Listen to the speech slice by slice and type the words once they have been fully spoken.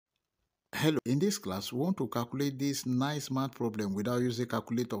Hello, in this class, we want to calculate this nice math problem without using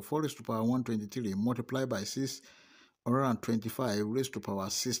calculator. 4 raised to power 123 multiplied by 625 raised to power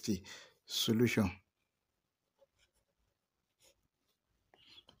 60. Solution.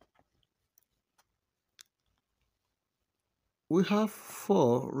 We have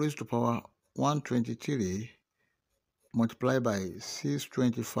 4 raised to power 123 multiplied by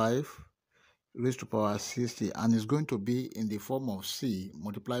 625 raised to power 60, and it's going to be in the form of C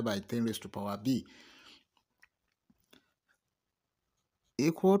multiplied by 10 raised to power B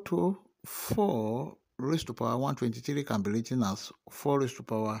equal to 4 raised to power 123 can be written as 4 raised to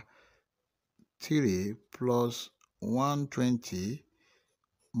power 3 plus 120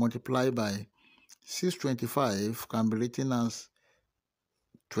 multiplied by 625 can be written as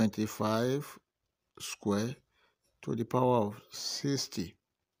 25 square to the power of 60.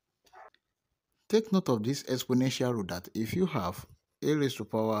 Take note of this exponential rule that if you have a raised to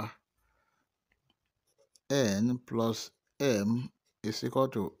power n plus m is equal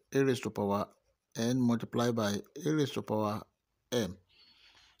to a raised to power n multiplied by a raised to power m.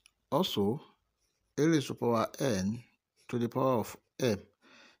 Also, a raised to power n to the power of m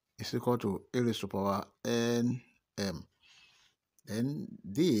is equal to a raised to power nm. Then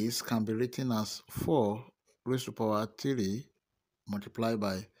this can be written as 4 raised to power 3 multiplied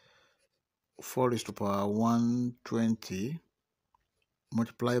by 4 raised to power 120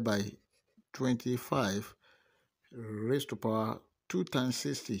 multiplied by 25 raised to power 2 times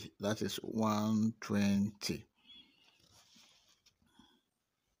 60, that is 120.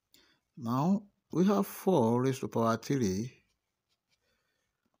 Now we have 4 raised to power 3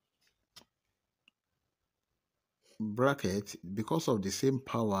 bracket, because of the same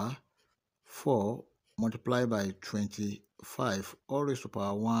power, 4 multiplied by 25 all raised to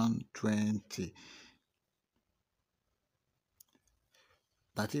power 120.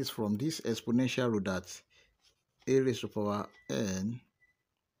 That is from this exponential rule that a raised to power n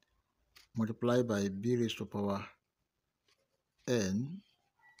multiplied by b raised to power n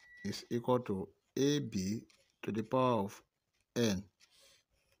is equal to ab to the power of n.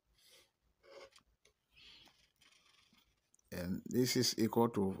 And this is equal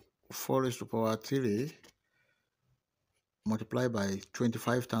to 4 raised to power 3 multiplied by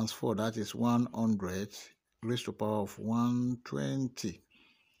 25 times 4, that is 100 raised to power of 120.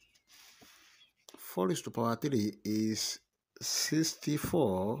 4 raised to power 3 is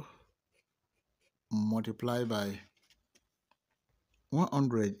 64 multiplied by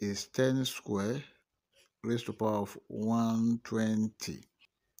 100 is 10 square raised to power of 120.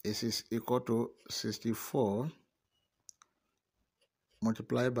 This is equal to 64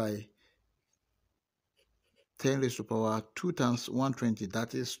 multiplied by 10 raised to power 2 times 120,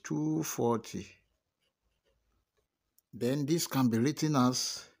 that is 240. Then this can be written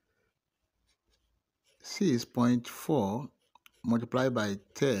as 6.4 multiplied by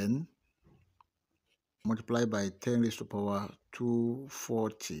 10 multiplied by 10 raised to power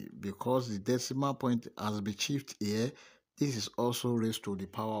 240. Because the decimal point has been shifted here, this is also raised to the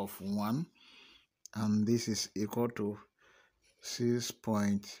power of 1, and this is equal to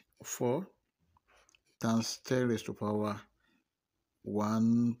 6.4 times 10 raised to power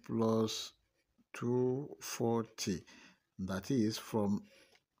 1 plus 240. That is from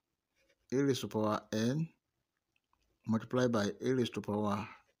a raised to power n multiplied by a raised to power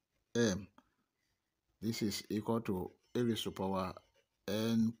m. This is equal to a raised to power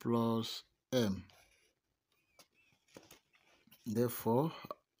n plus m. Therefore,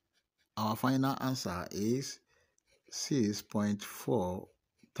 our final answer is 6.4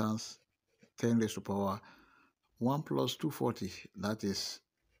 times 10 raised to power 1 plus 240, that is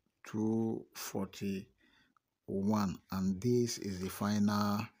 241, and this is the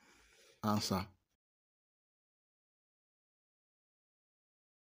final answer.